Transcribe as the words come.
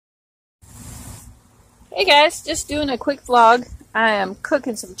Hey guys, just doing a quick vlog. I am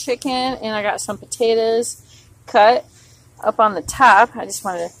cooking some chicken and I got some potatoes cut up on the top. I just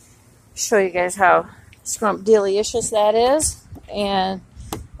wanted to show you guys how scrumptious that is. And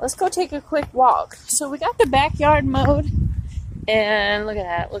let's go take a quick walk. So we got the backyard mowed and look at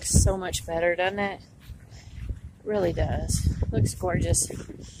that. It looks so much better, doesn't it? It really does. It looks gorgeous.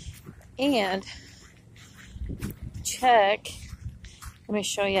 And let me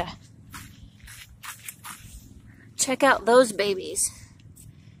show you. Check out those babies.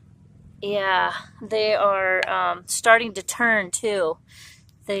 Yeah, they are starting to turn too.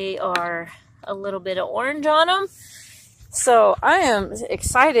 They are a little bit of orange on them. So I am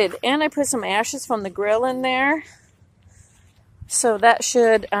excited. And I put some ashes from the grill in there. So that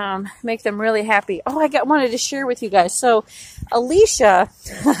should make them really happy. Oh, wanted to share with you guys. So Alicia,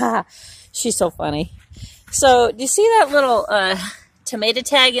 she's so funny. So do you see that little tomato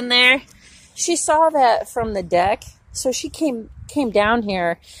tag in there? She saw that from the deck, so she came down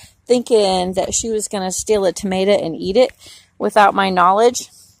here thinking that she was going to steal a tomato and eat it without my knowledge.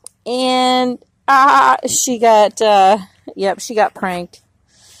 And she got, she got pranked.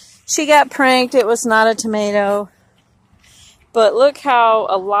 She got pranked. It was not a tomato. But look how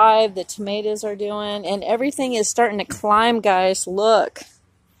alive the tomatoes are doing. And everything is starting to climb, guys. Look.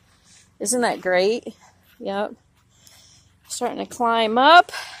 Isn't that great? Yep. Starting to climb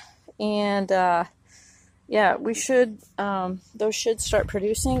up. And, yeah, we should, those should start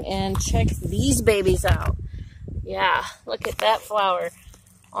producing. And check these babies out. Yeah, look at that flower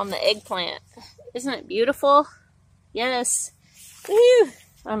on the eggplant. Isn't it beautiful? Yes. Woo!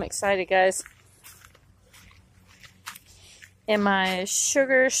 I'm excited, guys. And my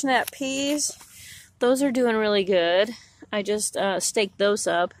sugar snap peas, those are doing really good. I just staked those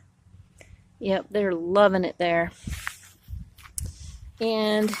up. Yep, they're loving it there.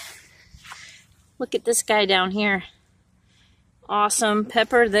 And look at this guy down here. Awesome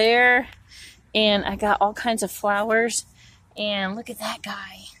pepper there. And I got all kinds of flowers. And look at that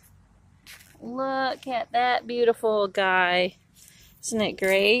guy. Look at that beautiful guy. Isn't it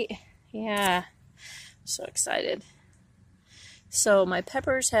great? Yeah. I'm so excited. So my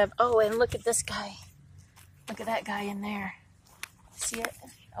peppers have, oh, and look at this guy. Look at that guy in there. See it?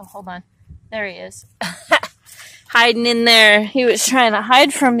 Oh, hold on. There he is. Hiding in there. He was trying to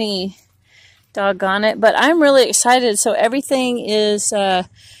hide from me. Doggone it. But I'm really excited. So everything is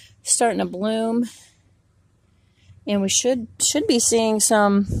starting to bloom. And we should be seeing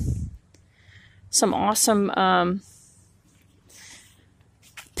some awesome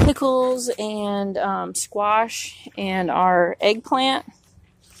pickles and squash and our eggplant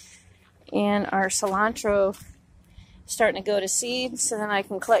and our cilantro starting to go to seed. So then I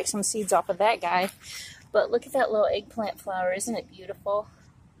can collect some seeds off of that guy. But look at that little eggplant flower. Isn't it beautiful?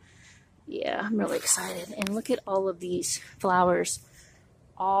 Yeah, I'm really excited. And look at all of these flowers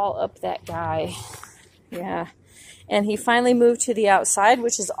all up that guy. Yeah. And he finally moved to the outside,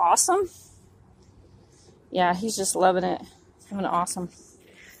 which is awesome. Yeah, he's just loving it. He's having an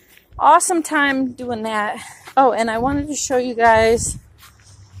awesome time doing that. Oh, and I wanted to show you guys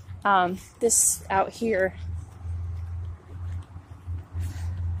this out here.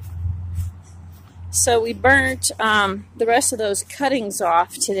 So we burnt the rest of those cuttings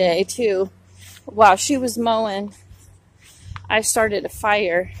off today too. While she was mowing, I started a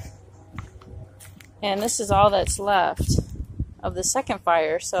fire. And this is all that's left of the second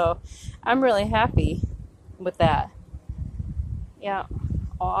fire. So I'm really happy with that. Yeah,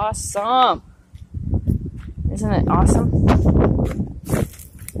 awesome. Isn't it awesome?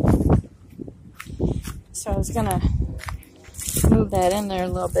 So I was gonna move that in there a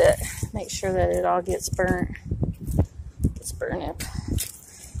little bit, make sure that it all gets burnt. Gets burnt up.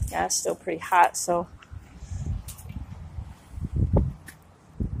 Yeah, it's still pretty hot, so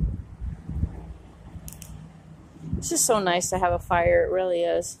it's just so nice to have a fire. It really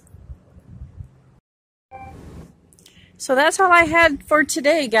is. So that's all I had for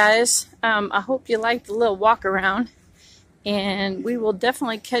today, guys. I hope you liked the little walk around. And we will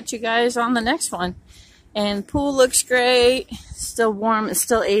definitely catch you guys on the next one. And pool looks great. Still warm. It's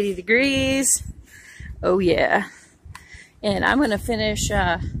still 80 degrees. Oh, yeah. And I'm going to finish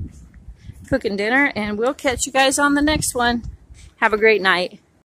cooking dinner. And we'll catch you guys on the next one. Have a great night.